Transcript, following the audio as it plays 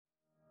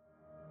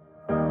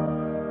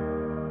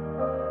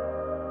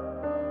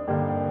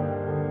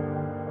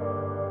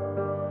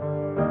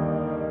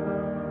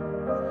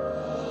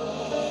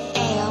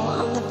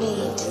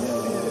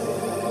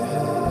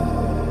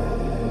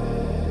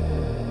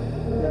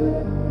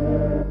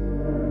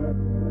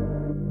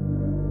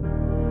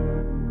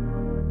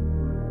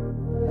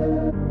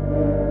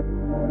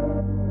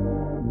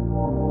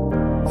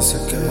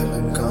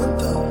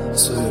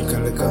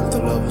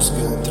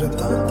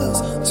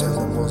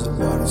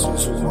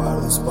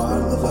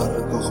guardaespaldas. La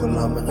recojo en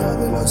la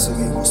mañana y la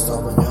seguimos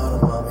hasta mañana,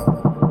 mami.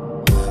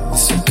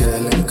 Dice que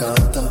le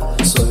encanta,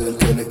 soy el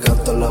que le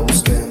canta, la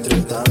busqué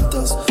entre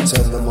tantas. Si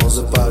andamos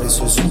de par y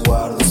soy su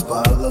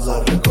guardaespaldas. La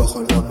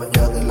recojo en la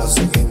mañana y la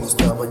seguimos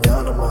hasta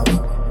mañana, mami.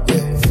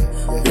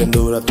 Bien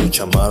dura tu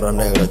chamarra,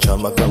 negra,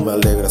 chamaca, me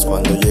alegras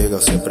cuando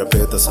llegas, siempre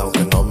aprietas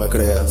aunque no me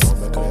creas.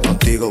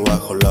 Contigo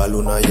bajo la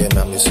luna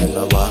llena, mi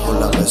cena bajo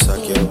la mesa,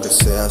 quiero que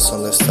seas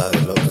honesta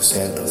de lo que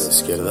sientas.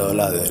 Izquierda o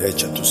la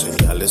derecha, tu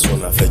señal es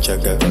una flecha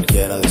que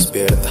cualquiera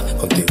despierta.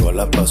 Contigo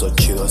la paso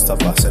chido hasta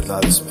para hacer la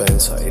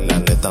despensa, y la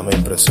neta me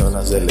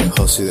impresionas de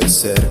lejos y de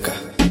cerca.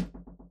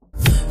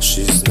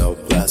 She's no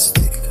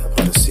plastic,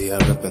 aparecía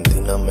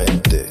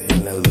repentinamente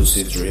en el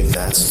lucid dream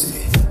nasty.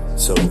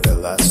 So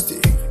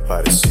elastic,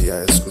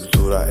 parecía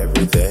escultura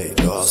everyday,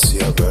 lo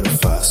hacía ver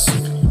fácil.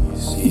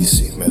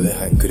 Easy, me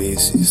deja en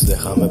crisis,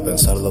 déjame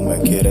pensarlo, me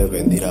quiere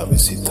venir a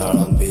visitar,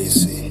 I'm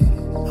busy.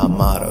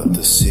 I'm out of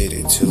the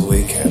city till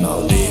we can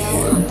all be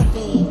here.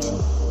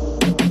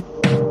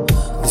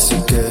 Dice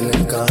que le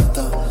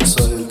encanta,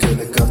 soy el que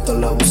le canta,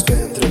 la busqué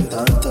entre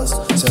tantas.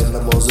 Si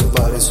andamos de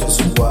par y soy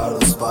su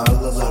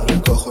guardaespaldas. La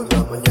recojo en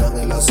la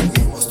mañana y la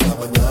seguimos hasta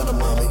mañana,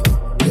 mami.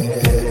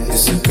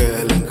 Dice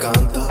que le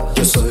encanta,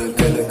 yo soy el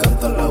que le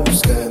canta, la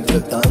busqué entre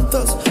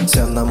tantas. Si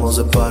andamos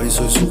de par y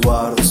soy su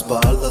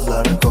guardaespaldas.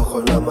 La recojo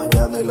en la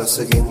mañana y la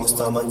seguimos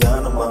hasta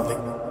mañana, mami.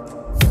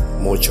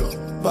 Mucho,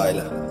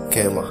 baila,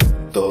 quema,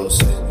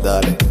 tose,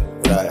 dale,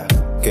 trae,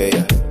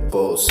 aquella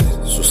pose.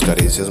 Sus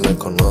caricias me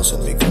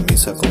conocen, mi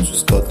camisa con su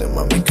escote,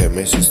 mami, que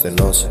me hiciste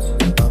no sé.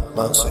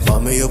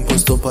 Mami, yo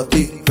puesto pa'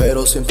 ti,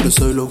 pero siempre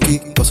soy low key.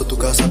 Paso a tu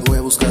casa, voy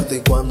a buscarte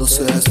y cuando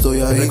sea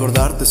estoy ahí.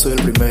 Recordarte soy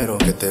el primero,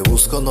 que te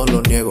busco no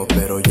lo niego,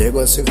 pero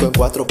llego en 5 en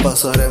 4,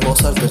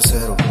 pasaremos al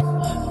tercero.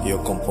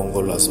 Yo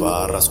compongo las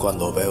barras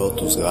cuando veo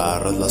tus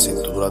garras, la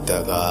cintura te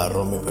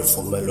agarro, mi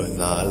perfume lo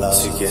inhala.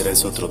 Si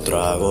quieres otro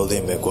trago,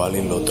 dime cuál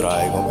y lo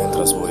traigo,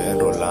 mientras voy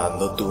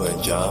enrolando tú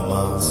en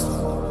llamas.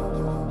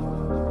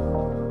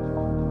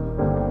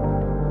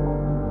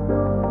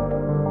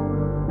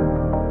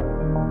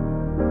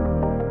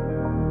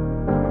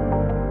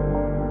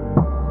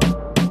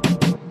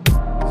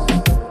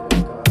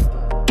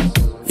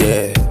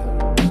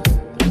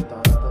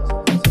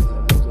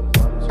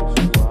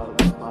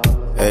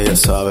 Ella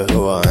sabe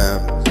who I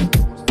am.